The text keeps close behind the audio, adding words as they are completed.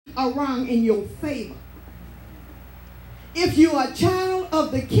around in your favor. If you are a child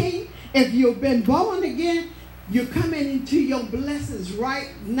of the King, if you've been born again, you're coming into your blessings right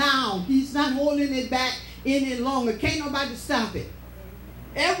now. He's not holding it back any longer. Can't nobody stop it.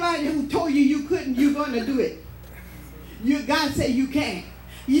 Everybody who told you couldn't, you're going to do it. God said you can.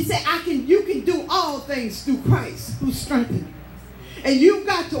 He said, you can do all things through Christ who strengthens you. And you've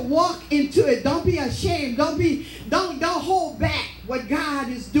got to walk into it. Don't be ashamed. Don't hold back what God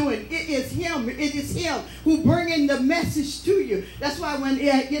is doing. It is Him. It is Him who bringing the message to you. That's why when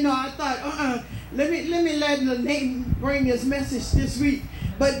I thought, let me let the name bring this message this week.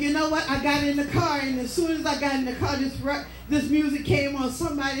 But you know what? I got in the car, and as soon as I got in the car, this music came on.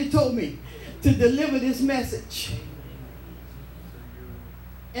 Somebody told me to deliver this message.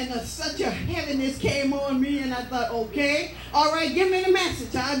 And such a heaviness came on me, and I thought, okay, all right, give me the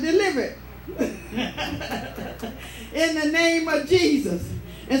message. I'll deliver it. In the name of Jesus.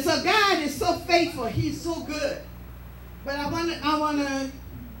 And so God is so faithful. He's so good. But I want to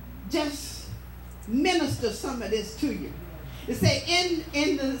just minister some of this to you. It say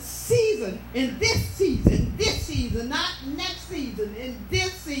in the season, in this season, not next season, in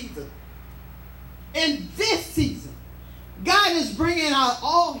this season, God is bringing out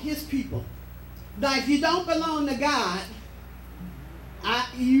all His people. Now, if you don't belong to God,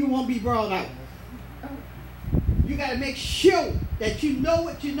 you won't be brought out. You got to make sure that you know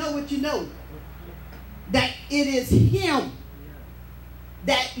what you know. That it is Him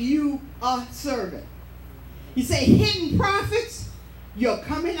that you are serving. He said, hidden prophets, you're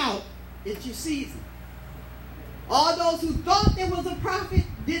coming out. It's your season. All those who thought there was a prophet,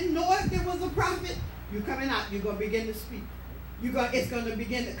 didn't know if there was a prophet, you're coming out. You're going to begin to speak. It's going to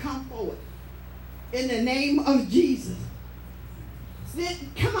begin to come forward. In the name of Jesus.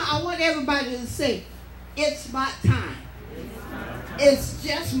 Come on, I want everybody to say, it's my time. It's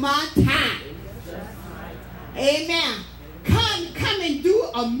just my time. Amen. Come and do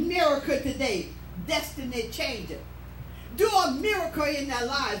a miracle today. Destiny changer. Do a miracle in their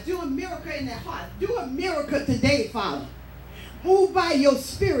lives. Do a miracle in their hearts. Do a miracle today, Father. Move by your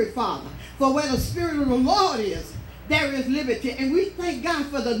spirit, Father. For where the Spirit of the Lord is, there is liberty. And we thank God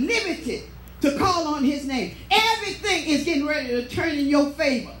for the liberty to call on His name. Everything is getting ready to turn in your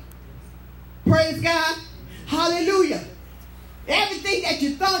favor. Praise God. Hallelujah. Everything that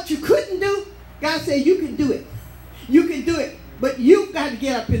you thought you couldn't do, God said you can do it. You can do it. But you've got to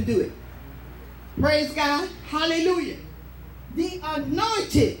get up and do it. Praise God. Hallelujah. The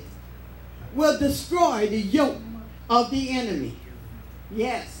anointed will destroy the yoke of the enemy.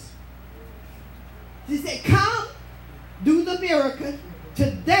 Yes. He said, come, do the miracle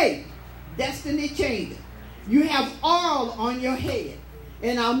today. Destiny changer. You have oil on your head.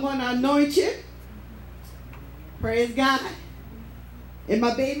 And I'm going to anoint you. Praise God. And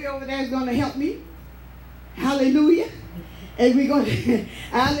my baby over there is going to help me. Hallelujah. And we're going to,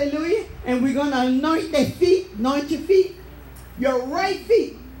 hallelujah. And we're going to anoint their feet. Anoint your feet. Your right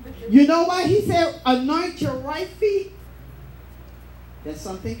feet. You know why He said anoint your right feet? There's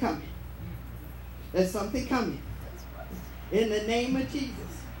something coming. There's something coming. In the name of Jesus.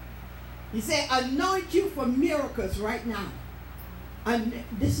 He said anoint you for miracles right now. And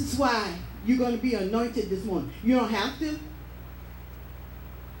this is why you're going to be anointed this morning. You don't have to.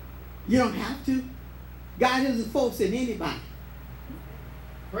 You don't have to. God isn't forcing anybody.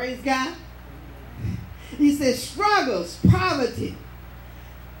 Praise God. He says struggles, poverty.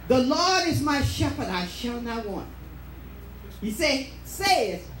 The Lord is my shepherd, I shall not want. He says,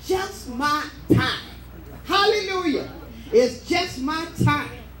 just my time. Hallelujah. It's just my time.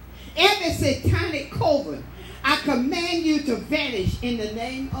 Every satanic coven, I command you to vanish in the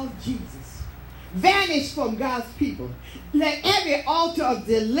name of Jesus. Vanish from God's people. Let every altar of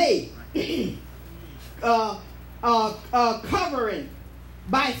delay, covering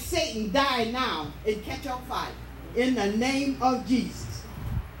by Satan die now and catch on fire in the name of Jesus.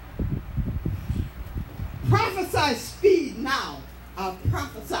 Prophesy speed now.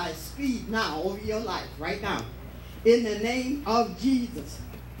 Prophesy speed now over your life right now in the name of Jesus.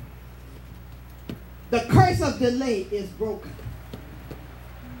 The curse of delay is broken.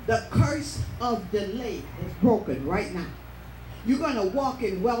 The curse of delay is broken right now. You're going to walk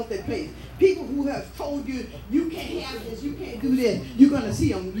in wealthy places. People who have told you, you can't have this, you can't do this, you're going to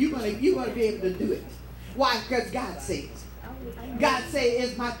see them. You're going to be able to do it. Why? Because God says. God says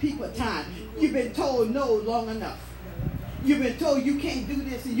it's my people time. You've been told no long enough. You've been told you can't do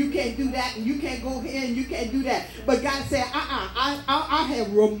this and you can't do that and you can't go here and you can't do that. But God said, I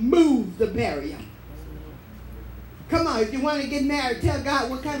have removed the barrier. Come on, if you want to get married, tell God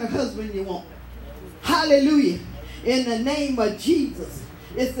what kind of husband you want. Hallelujah. In the name of Jesus.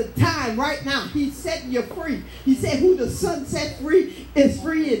 It's the time right now. He's setting you free. He said, who the Son set free is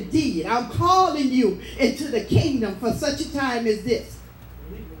free indeed. I'm calling you into the kingdom for such a time as this.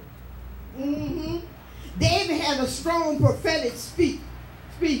 David had a strong prophetic speech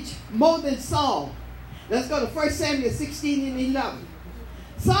more than Saul. Let's go to 1 Samuel 16 and 11.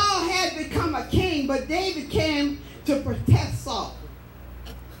 Saul had become a king, but David came to protect Saul.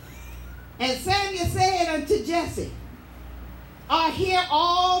 And Samuel said unto Jesse, are here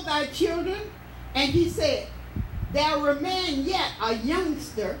all thy children? And he said, there remain yet a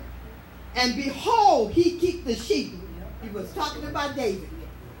youngster, and behold, he keep the sheep. He was talking about David.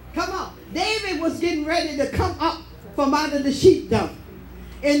 Come on. David was getting ready to come up from out of the sheepdom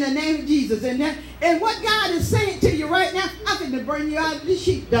in the name of Jesus. And what God is saying to you right now, I'm going to bring you out of the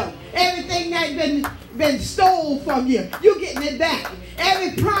sheepdom. Everything that's been stolen from you, you're getting it back.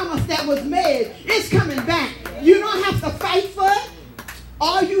 Every promise that was made, it's coming back. You don't have to fight for it.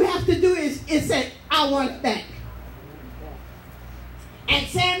 All you have to do is say, I want it back. And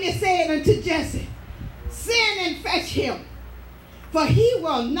Samuel said unto Jesse, send and fetch him, for he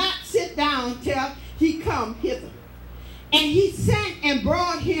will not sit down till he come hither. And he sent and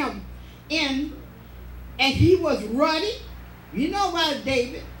brought him in, and he was ruddy, you know about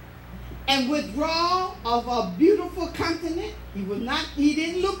David, and withdrawal of a beautiful countenance. He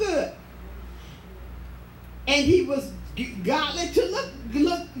didn't look good. And he was godly to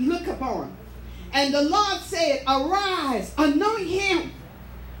look upon. And the Lord said, arise, anoint him,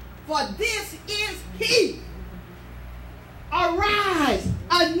 for this is he. Arise,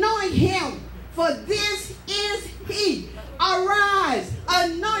 anoint him, for this is he. Arise,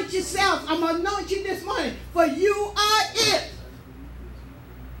 anoint yourself. I'm going to anoint you this morning, for you are it.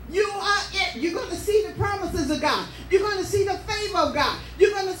 You are it. You're going to see the promises of God. You're going to see the favor of God.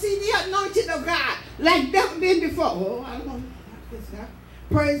 You're going to see the anointing of God like never been before. Oh, I don't know this God.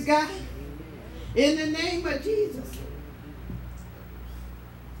 Praise God. In the name of Jesus.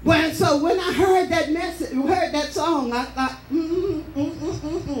 Well, so when I heard that message, heard that song, I thought,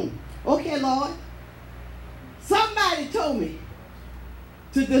 okay, Lord. Somebody told me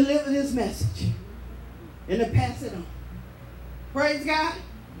to deliver this message and to pass it on. Praise God.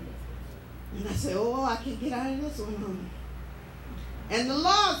 And I said, oh, I can't get out of this one. And the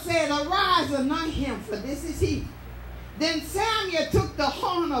Lord said, arise, anoint him, for this is he. Then Samuel took the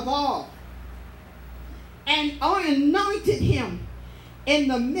horn of oil and anointed him in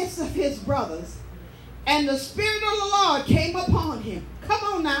the midst of his brothers. And the Spirit of the Lord came upon him. Come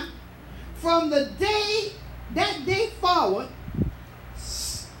on now. From that day forward,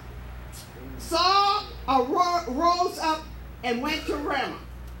 Saul rose up and went to Ramah.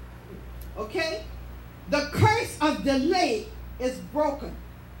 Okay? The curse of delay is broken.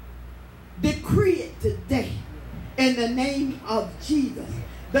 Decree it today in the name of Jesus.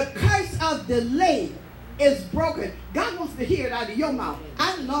 The curse of delay is broken. God wants to hear it out of your mouth.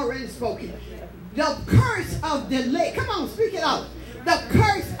 I've already spoken. The curse of delay. Come on, speak it out. The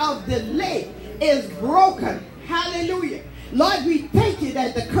curse of delay is broken. Hallelujah. Lord, we thank you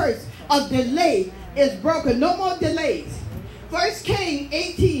that the curse of delay is broken. No more delays. 1 Kings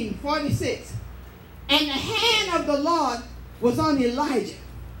 18:46. And the hand of the Lord was on Elijah.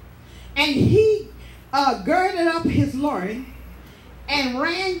 And he girded up his loins and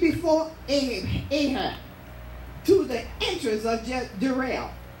ran before Ahab to the entrance of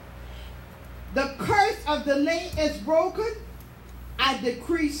Jezreel. The curse of delay is broken. I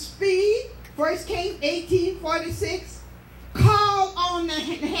decree speed. 1 Kings 18:46. Call on the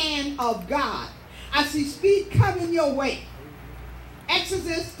hand of God. I see speed coming your way.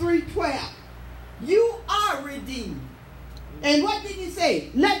 Exodus 3:12. You are redeemed. And what did he say?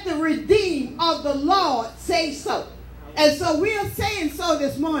 Let the redeemed of the Lord say so. And so we are saying so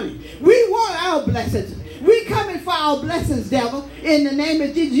this morning. We want our blessings. We coming for our blessings, devil. In the name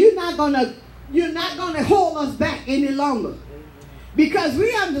of Jesus, you're not gonna hold us back any longer. Because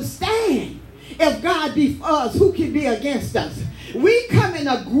we understand, if God be for us, who can be against us? We come in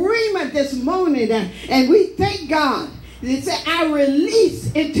agreement this morning, and we thank God. It said, I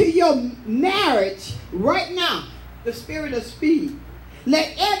release into your marriage right now the spirit of speed.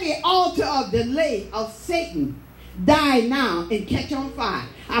 Let every altar of delay of Satan die now and catch on fire.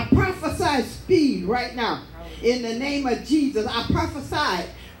 I prophesy speed right now in the name of Jesus. I prophesy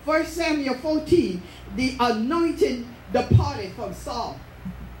 1 Samuel 14, the anointing departed from Saul.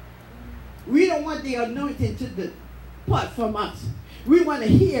 We don't want the anointing to depart from us. We want to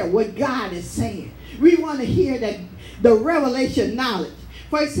hear what God is saying. We want to hear that the revelation knowledge.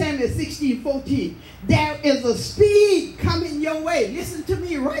 1 Samuel 16:14. There is a speed coming your way. Listen to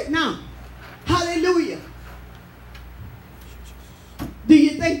me right now. Hallelujah. Do you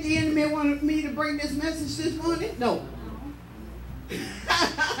wanted me to bring this message this morning? No.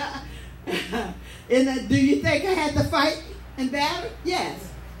 Do you think I had to fight and battle? Yes.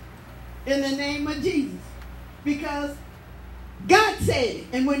 In the name of Jesus. Because God said it.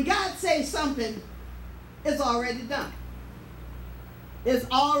 And when God says something, it's already done. It's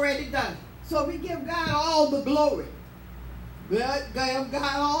already done. So we give God all the glory. Give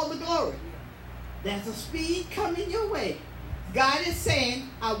God all the glory. There's a speed coming your way. God is saying,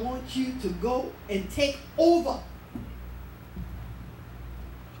 I want you to go and take over.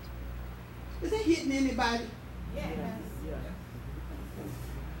 Is that hitting anybody? Yes.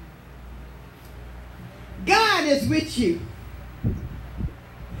 God is with you.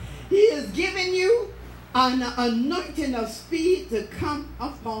 He is giving you an anointing of speed to come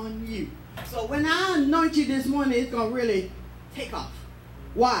upon you. So when I anoint you this morning, it's going to really take off.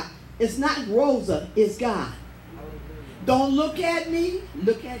 Why? It's not Rosa, it's God. Don't look at me,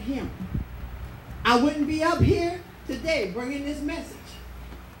 look at him. I wouldn't be up here today bringing this message.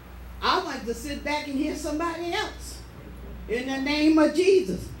 I want to sit back and hear somebody else. In the name of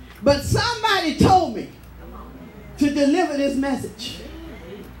Jesus. But somebody told me to deliver this message.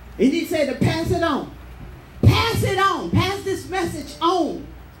 And he said to pass it on. Pass it on. Pass this message on.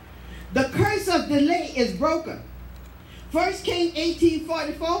 The curse of delay is broken. 1 Kings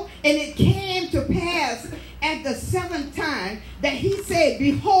 18:44, and it came to pass at the seventh time that he said,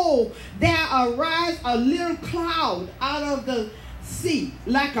 behold, there arise a little cloud out of the sea,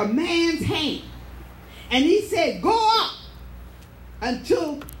 like a man's hand. And he said, go up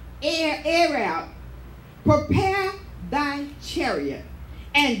unto Arab, prepare thy chariot,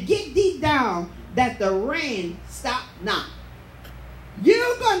 and get thee down, that the rain stop not.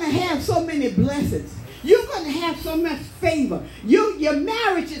 You're going to have so many blessings. You're going to have so much favor. Your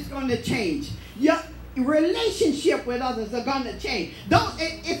marriage is going to change. Your relationship with others are going to change.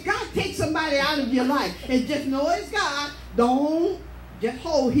 If God takes somebody out of your life and just know it's God, don't just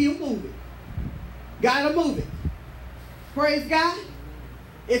hold. He'll move it. God will move it. Praise God.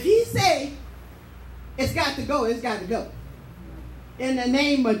 If he say it's got to go, it's got to go. In the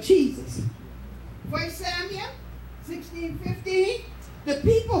name of Jesus. 1 Samuel 16:15. The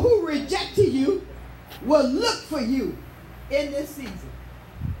people who rejected you will look for you in this season.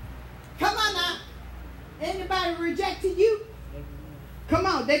 Come on now. Anybody rejected you? Come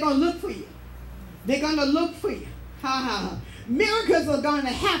on, they're going to look for you. They're going to look for you. Ha ha ha. Miracles are going to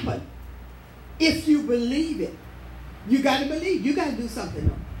happen if you believe it. You got to believe. You got to do something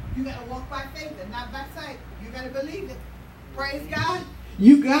though. You got to walk by faith and not by sight. You got to believe it. Praise God.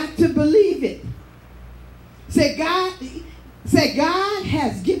 You got to believe it. Say God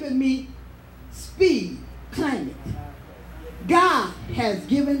has given me speed. Claim it. God has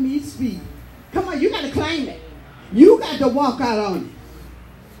given me speed. Come on, you got to claim it. You got to walk out on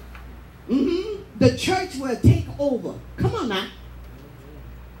it. The church will take over. Come on now.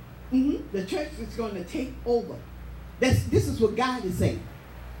 The church is going to take over. This is what God is saying.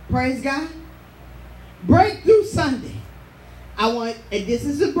 Praise God. Breakthrough Sunday. And this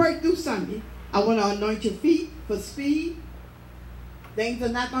is a breakthrough Sunday. I want to anoint your feet for speed. Things are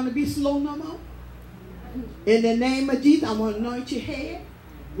not going to be slow no more. In the name of Jesus, I want to anoint your head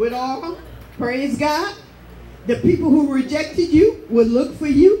with oil. Praise God. The people who rejected you will look for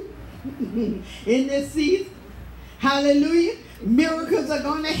you in this season. Hallelujah. Miracles are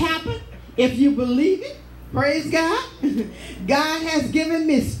going to happen if you believe it. Praise God. God has given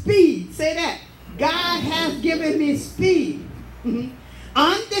me speed. Say that. God has given me speed.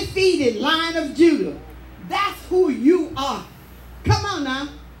 Undefeated Lion of Judah. That's who you are. Come on now.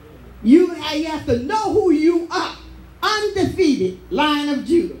 You have to know who you are. Undefeated Lion of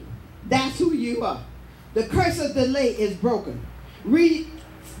Judah. That's who you are. The curse of delay is broken. Read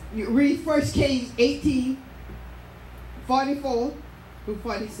 1 Kings 18:44 through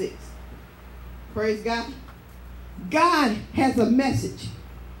 46. Praise God. God has a message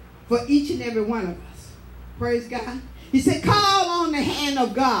for each and every one of us. Praise God. He said, call on the hand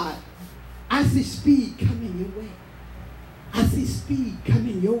of God. I see speed coming your way. I see speed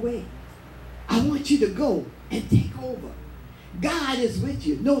coming your way. I want you to go and take over. God is with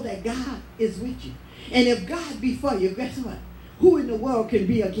you. Know that God is with you. And if God be for you, guess what? Who in the world can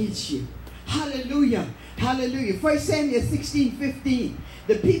be against you? Hallelujah. Hallelujah. 1 Samuel 16:15.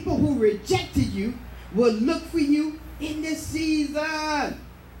 The people who rejected you will look for you in this season.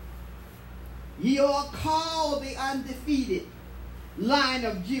 You are called the undefeated Lion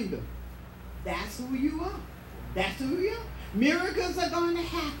of Judah. That's who you are. That's who you are. Miracles are going to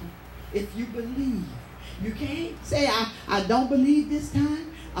happen if you believe. You can't say, I don't believe this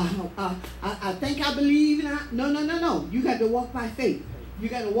time. I think I believe. No. You got to walk by faith. You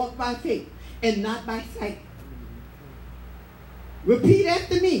got to walk by faith and not by sight. Repeat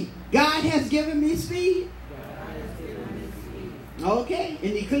after me. God has given me speed. Okay.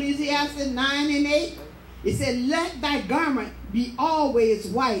 In Ecclesiastes 9 and 8, it said, let thy garment be always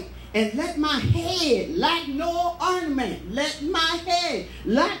white, and let my head lack no ornament. Let my head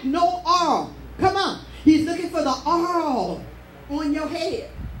lack no oil. Come on. He's looking for the oil on your head.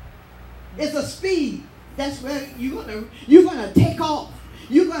 It's a speed. That's where you're gonna take off.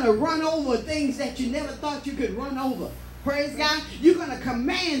 You're gonna run over things that you never thought you could run over. Praise God. You're gonna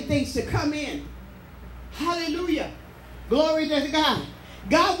command things to come in. Hallelujah. Glory to God.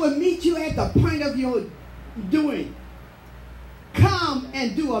 God will meet you at the point of your doing. Come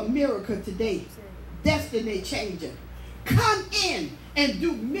and do a miracle today. Destiny changer. Come in and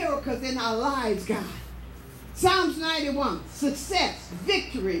do miracles in our lives, God. Psalms 91, success,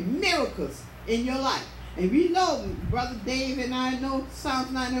 victory, miracles in your life. And we know, Brother Dave and I know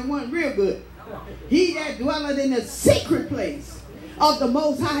Psalms 91 real good. He that dwelleth in the secret place of the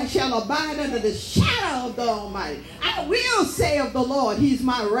Most High shall abide under the shadow of the Almighty. I will say of the Lord, he's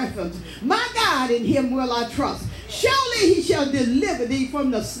my refuge. My God, in him will I trust. Surely he shall deliver thee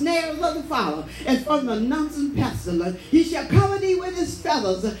from the snares of the fowler and from the noisome pestilence. He shall cover thee with his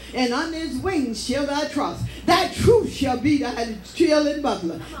feathers, and under his wings shall thou trust. Thy truth shall be thy shield and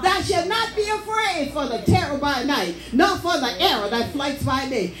buckler. Thou shalt not be afraid for the terror by night, nor for the arrow that flies by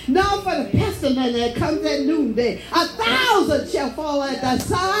day, nor for the pestilence that comes at noonday. 1,000 shall fall at thy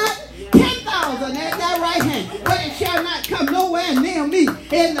side, 10,000 at thy right hand, but it shall not come nowhere near me.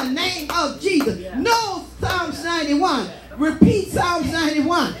 In the name of Jesus. No. Psalms 91. Repeat Psalms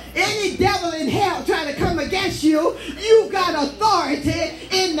 91. Any devil in hell trying to come against you, you got authority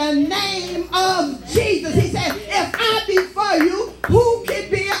in the name of Jesus. He said, if I be for you, who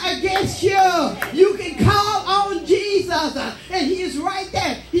can be against you? You can call on Jesus. And he is right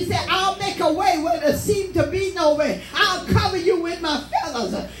there. He said, I'll make a way where there seemed to be no way. I'll cover you with my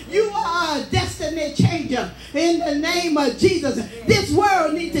feathers. You are a destiny changer in the name of Jesus. This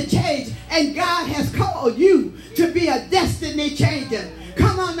world needs to change, and God has called you to be a destiny changer.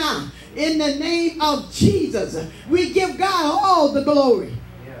 Come on now. In the name of Jesus, we give God all the glory.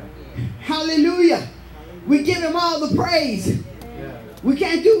 Hallelujah. We give him all the praise. We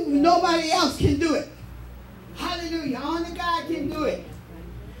can't do, nobody else can do it. Hallelujah. Only God can do it.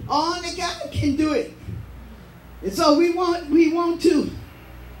 Only God can do it. And so we want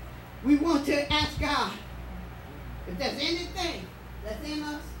to ask God, if there's anything that's in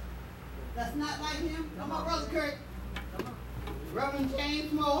us that's not like him, come on, Brother Kurt, Reverend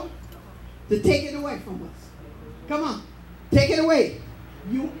James Moore, to take it away from us. Come on, take it away.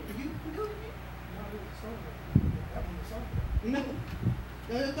 You do it? No.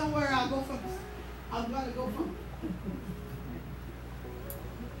 Don't worry, I'll go first. I'm going to go first.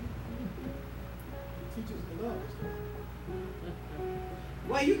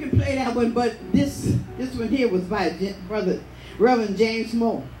 Well, you can play that one, but this one here was by Brother Reverend James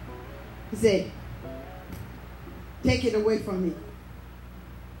Moore. He said, take it away from me.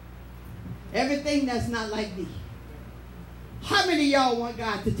 Everything that's not like thee. How many of y'all want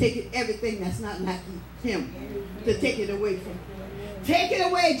God to take everything that's not like him, to take it away from you? Take it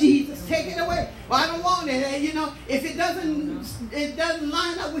away, Jesus. Take it away. Well, I don't want it. You know, if it doesn't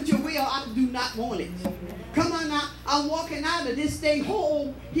line up with your will, I do not want it. Come on now. I'm walking out of this thing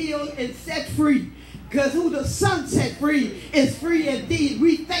whole, healed, and set free. Because who the Son set free is free indeed.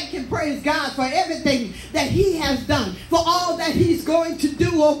 We thank and praise God for everything that he has done, for all that he's going to do,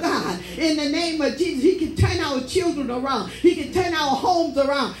 oh God. In the name of Jesus, he can turn our children around. He can turn our homes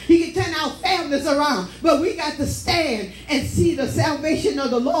around. He can turn our families around. But we got to stand and see the salvation of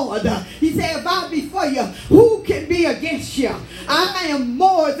the Lord. He said, if I be for you, who can be against you? I am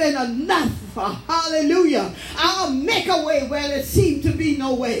more than enough. Hallelujah. I'll make a way where there seemed to be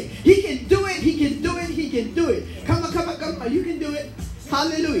no way. He can do it. He can do it. He can do it. Come on, come on, come on. You can do it.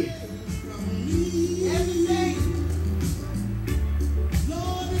 Hallelujah. Everything.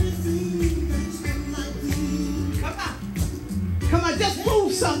 Come on. Come on, just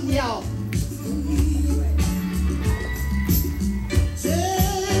move something, y'all. Take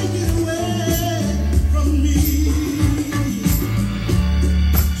it away from me.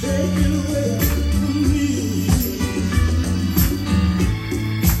 Take it away from me.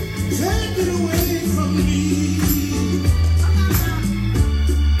 Take it away from me.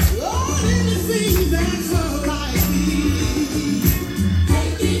 Lord, anything that's like me.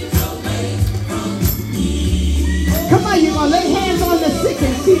 Take it away from me. Come on, you're going to lay hands on the sick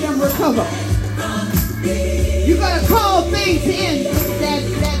and see them recover. You're going to call things in that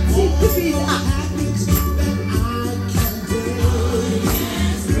seem to be not.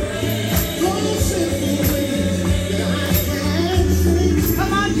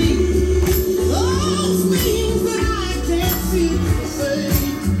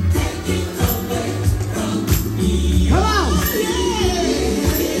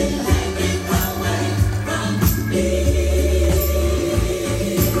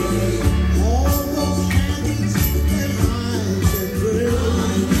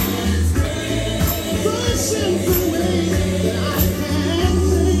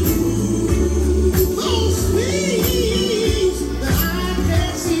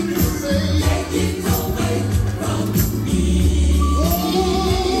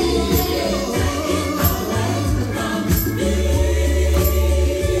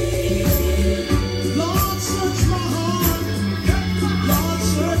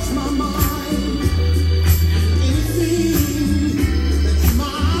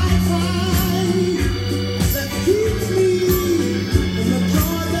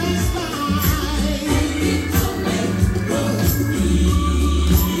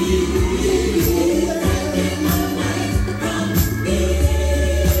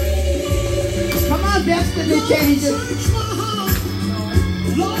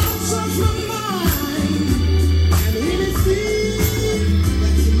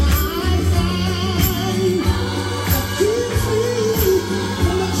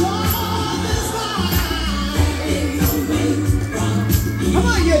 Come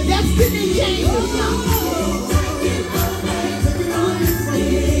on, your destiny changes now.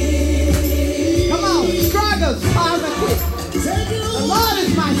 Come on, struggles, poverty. The Lord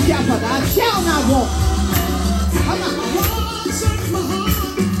is my shepherd, I shall not want. Come on.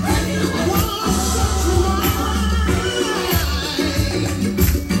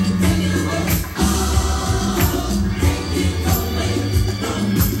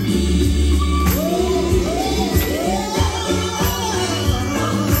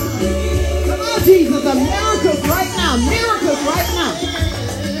 Jesus, the miracles right now, miracles right now,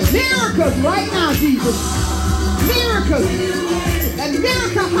 miracles right now, Jesus, miracles, that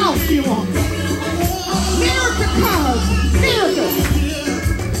miracle house you want, miracle cars, miracles.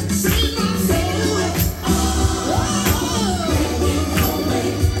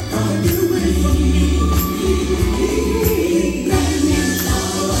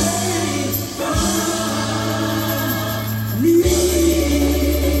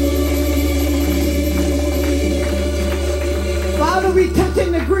 We touch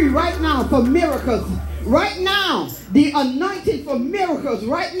and agree right now for miracles. Right now, the anointing for miracles.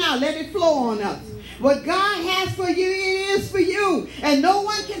 Right now, let it flow on us. What God has for you, it is for you. And no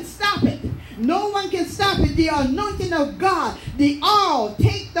one can stop it. No one can stop it. The anointing of God, the all,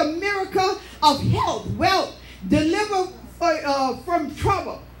 take the miracle of health, wealth, deliver from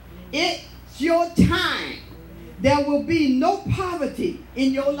trouble. It's your time. There will be no poverty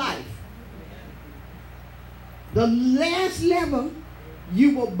in your life. The last level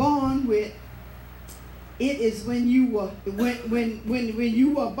you were born with, it is when you were when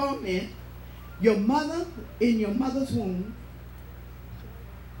you were born in your mother, in your mother's womb.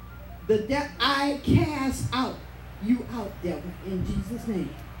 I cast out you out, devil, in Jesus' name.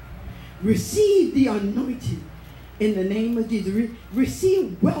 Receive the anointing in the name of Jesus.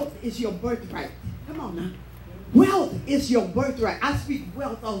 Receive wealth is your birthright. Come on now. Wealth is your birthright. I speak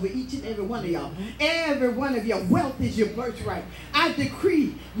wealth over each and every one of y'all. Every one of y'all, wealth is your birthright. I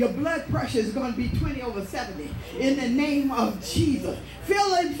decree your blood pressure is going to be 20/70 in the name of Jesus.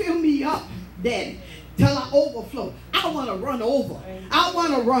 Fill me up, Daddy, till I overflow. I want to run over. I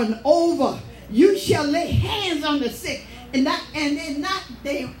want to run over. You shall lay hands on the sick, and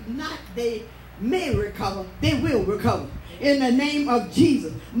they may recover. They will recover. In the name of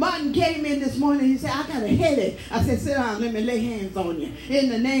Jesus. Martin came in this morning. He said, I got a headache. I said, sit down. Let me lay hands on you. In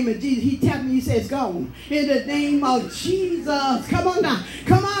the name of Jesus. He tapped me. He said, it's gone. In the name of Jesus. Come on now.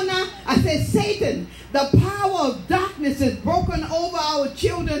 Come on now. I said, Satan, the power of darkness is broken over our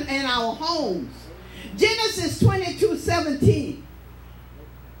children and our homes. Genesis 22:17.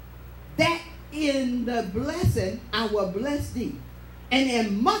 That in the blessing I will bless thee. And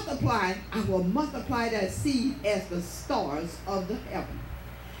in multiplying, I will multiply that seed as the stars of the heaven,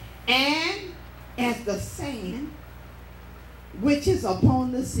 and as the sand which is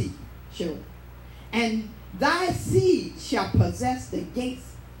upon the sea. Sure. And thy seed shall possess the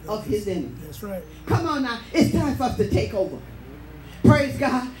gates of his enemies. That's right. Come on now. It's time for us to take over. Praise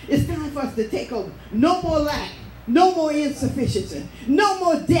God. It's time for us to take over. No more lack. No more insufficiency. No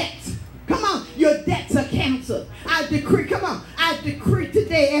more debts. Come on, your debts are canceled. I decree, come on, I decree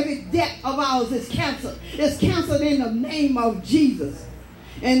today every debt of ours is canceled. It's canceled in the name of Jesus.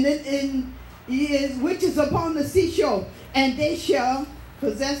 And which is upon the seashore, and they shall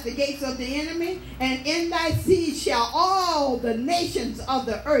possess the gates of the enemy, and in thy seed shall all the nations of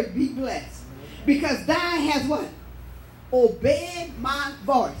the earth be blessed. Because thou hast what? Obeyed my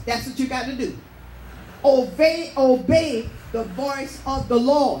voice. That's what you got to do. Obey the voice of the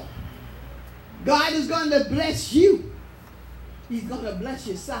Lord. God is going to bless you. He's going to bless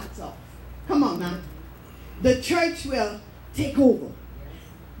your socks off. Come on now. The church will take over.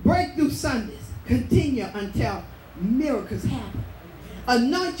 Breakthrough Sundays continue until miracles happen.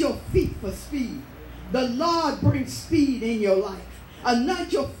 Anoint your feet for speed. The Lord brings speed in your life.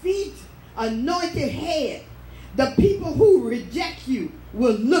 Anoint your feet. Anoint your head. The people who reject you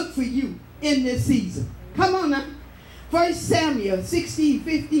will look for you in this season. Come on now. 1 Samuel 16,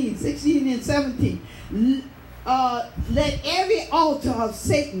 15, 16 and 17. Let every altar of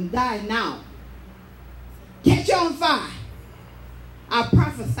Satan die now. Catch on fire. I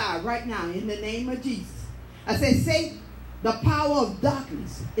prophesy right now in the name of Jesus. I say, Satan, the power of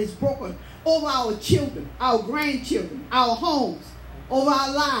darkness is broken over our children, our grandchildren, our homes, over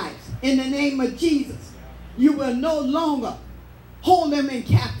our lives. In the name of Jesus, you will no longer hold them in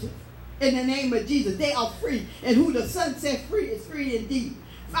captive. In the name of Jesus, they are free. And who the Son set free is free indeed.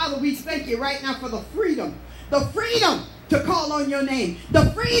 Father, we thank you right now for the freedom to call on your name.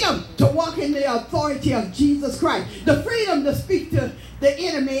 The freedom to walk in the authority of Jesus Christ. The freedom to speak to the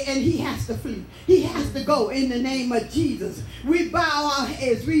enemy and he has to flee. He has to go in the name of Jesus. We bow our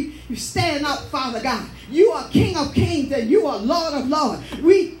heads. We stand up, Father God. You are King of Kings and you are Lord of Lords.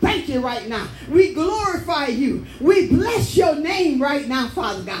 We thank you right now. We glorify you. We bless your name right now,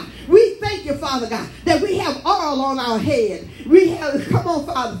 Father God. We thank you, Father God, that we have oil on our head. We have, come on,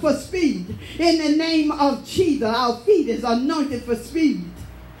 Father, for speed. In the name of Jesus, our feet is anointed for speed.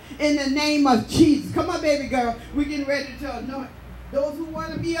 In the name of Jesus. Come on, baby girl. We're getting ready to anoint. Those who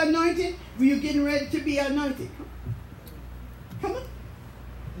want to be anointed, we're getting ready to be anointed. Come on.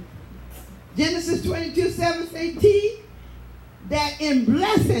 Genesis 22:7 says, that in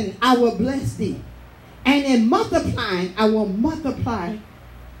blessing I will bless thee, and in multiplying I will multiply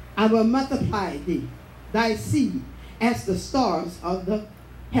thee, thy seed as the stars of the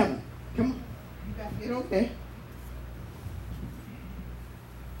heaven. Come on. You got to get over there.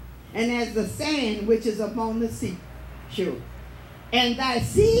 And as the sand which is upon the sea. Sure. And thy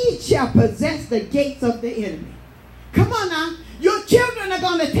seed shall possess the gates of the enemy. Come on now. Your children are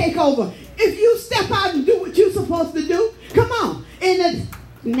going to take over. If you step out and do what you're supposed to do, come on. In the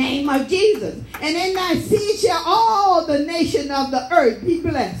name of Jesus. And in thy seed shall all the nation of the earth be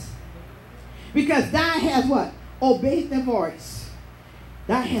blessed. Because thou hast what? Obeyed the voice.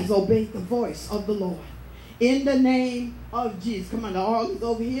 Thou hast obeyed the voice of the Lord. In the name of Jesus. Come on, the oil is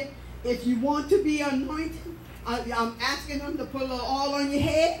over here. If you want to be anointed, I'm asking them to put a little oil on your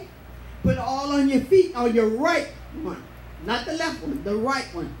head, put oil on your feet, on your right one, not the left one, the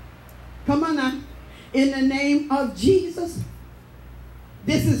right one. Come on now. In the name of Jesus.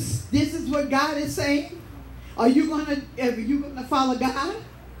 This is what God is saying. Are you gonna follow God?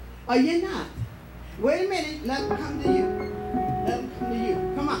 Or you're not? Wait a minute. Let them come to you. Let them come to you.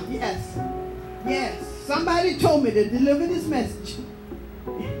 Come on. Yes. Yes. Somebody told me to deliver this message.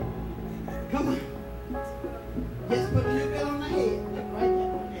 Come on. Just put a little bit on the head. Right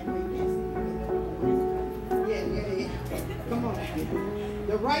there. Yeah. Come on.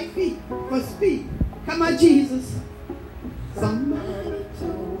 The right feet for speed. Come on, Jesus.